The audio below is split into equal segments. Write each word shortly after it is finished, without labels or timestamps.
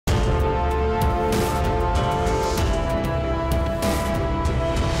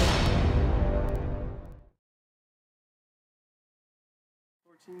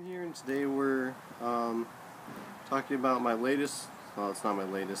Here, and today we're talking about my latest, well, it's not my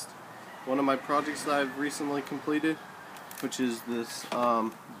latest, one of my projects that I've recently completed, which is this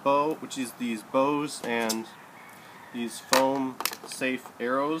bow, which is these bows and these foam safe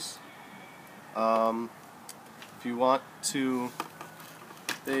arrows. If you want to,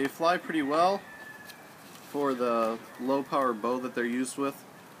 they fly pretty well for the low power bow that they're used with.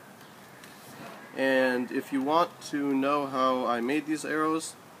 And if you want to know how I made these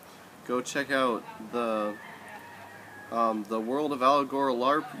arrows, go check out the World of Allegora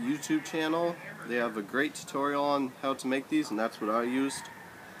LARP YouTube channel. They have a great tutorial on how to make these, and that's what I used.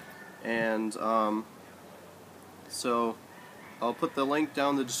 And so I'll put the link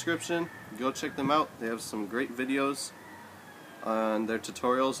down in the description. Go check them out. They have some great videos, and their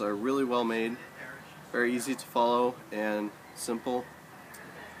tutorials are really well made, very easy to follow and simple.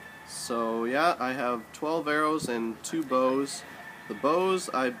 So yeah, I have 12 arrows and 2 bows. The bows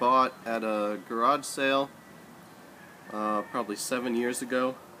I bought at a garage sale probably 7 years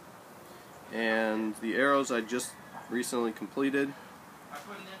ago, and the arrows I just recently completed.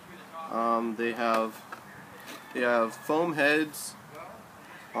 They have foam heads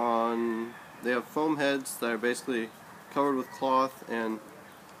on. They have foam heads that are basically covered with cloth and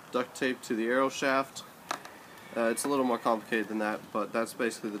duct taped to the arrow shaft. It's a little more complicated than that, but that's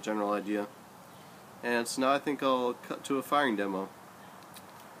basically the general idea. And so now I think I'll cut to a firing demo.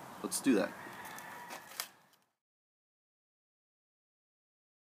 Let's do that.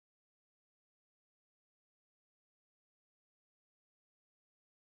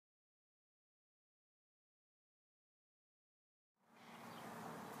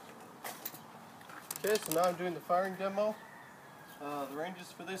 Okay, so now I'm doing the firing demo. The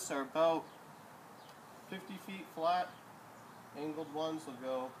ranges for this are about 50 feet flat. Angled ones will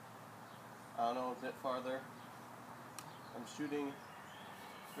go, I don't know, a bit farther. I'm shooting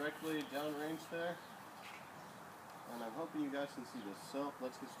directly downrange there, and I'm hoping you guys can see this. So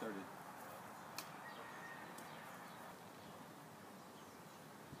let's get started.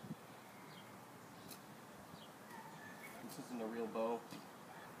 This isn't a real bow.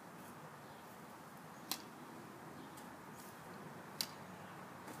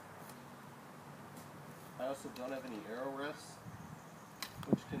 I also don't have any arrow rests,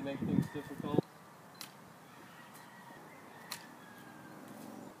 which can make things difficult.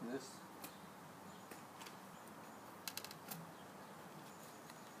 This.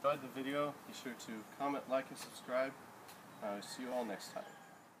 If you enjoyed the video, be sure to comment, like, and subscribe. I will see you all next time.